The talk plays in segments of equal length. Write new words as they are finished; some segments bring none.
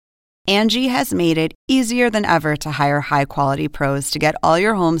Angie has made it easier than ever to hire high-quality pros to get all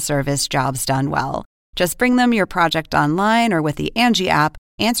your home service jobs done well. Just bring them your project online or with the Angie app,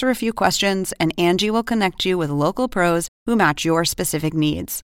 answer a few questions, and Angie will connect you with local pros who match your specific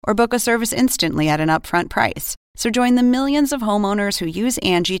needs. Or book a service instantly at an upfront price. So join the millions of homeowners who use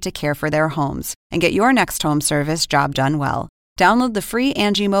Angie to care for their homes and get your next home service job done well. Download the free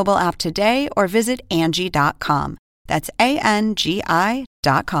Angie mobile app today or visit Angie.com. That's ANGI.com.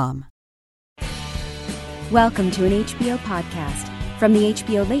 Welcome to an HBO podcast from the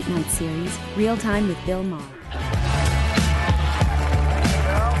HBO Late Night series, Real Time with Bill Maher. Well,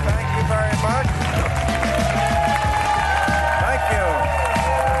 thank you very much. Thank you.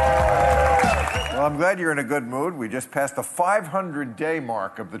 Well, I'm glad you're in a good mood. We just passed the 500-day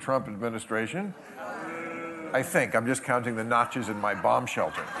mark of the Trump administration. I think. I'm just counting the notches in my bomb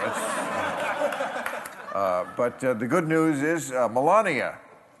shelter. But the good news is Melania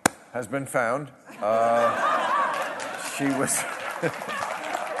has been found. She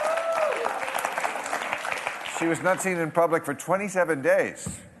was not seen in public for 27 days.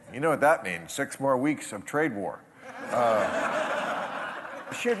 You know what that means, 6 more weeks of trade war.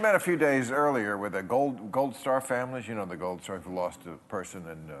 She had met a few days earlier with the Gold Star families. You know the Gold Star who lost a person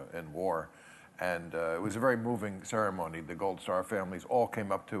in war. And it was a very moving ceremony. The Gold Star families all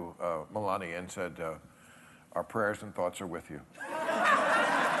came up to Melania and said, our prayers and thoughts are with you.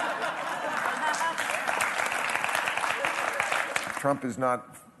 Trump is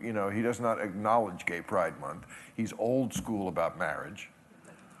not, he does not acknowledge Gay Pride Month. He's old school about marriage.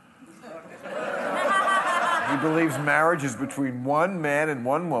 He believes marriage is between one man and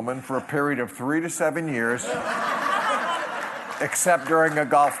one woman for a period of 3 to 7 years, except during a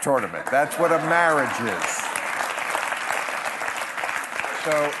golf tournament. That's what a marriage is.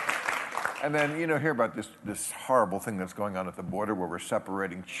 So, and then, hear about this horrible thing that's going on at the border where we're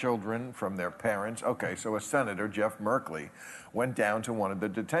separating children from their parents. Okay, so a senator, Jeff Merkley, went down to one of the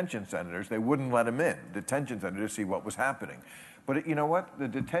detention centers. They wouldn't let him in, detention center, to see what was happening. But you know what? The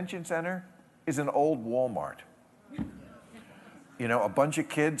detention center is an old Walmart. A bunch of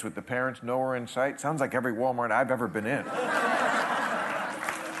kids with the parents nowhere in sight. Sounds like every Walmart I've ever been in.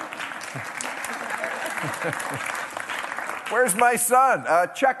 Where's my son?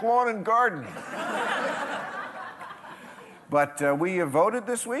 Check lawn and garden. But we voted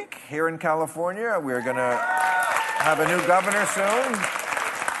this week here in California. We're going to have a new governor soon.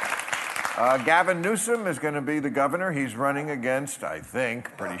 Gavin Newsom is going to be the governor. He's running against, I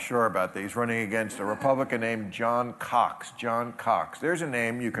think, pretty sure about this, he's running against a Republican named John Cox. John Cox. There's a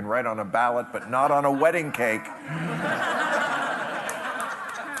name you can write on a ballot, but not on a wedding cake.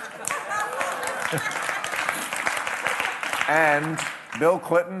 And Bill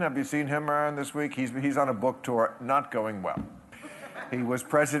Clinton, have you seen him around this week? He's on a book tour, not going well. He was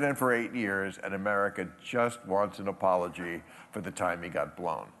president for 8 years, and America just wants an apology for the time he got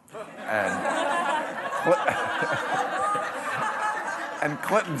blown. And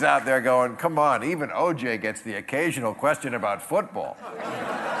Clinton's out there going, come on, even OJ gets the occasional question about football.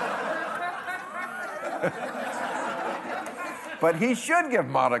 But he should give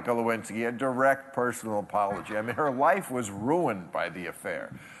Monica Lewinsky a direct personal apology. I mean, her life was ruined by the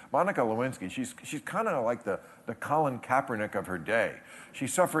affair. Monica Lewinsky, she's kind of like the Colin Kaepernick of her day. She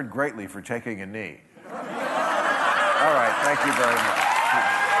suffered greatly for taking a knee. All right, thank you very much.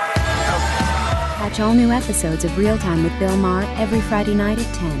 Catch all new episodes of Real Time with Bill Maher every Friday night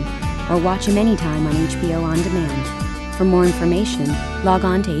at 10, or watch him anytime on HBO On Demand. For more information, log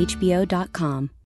on to HBO.com.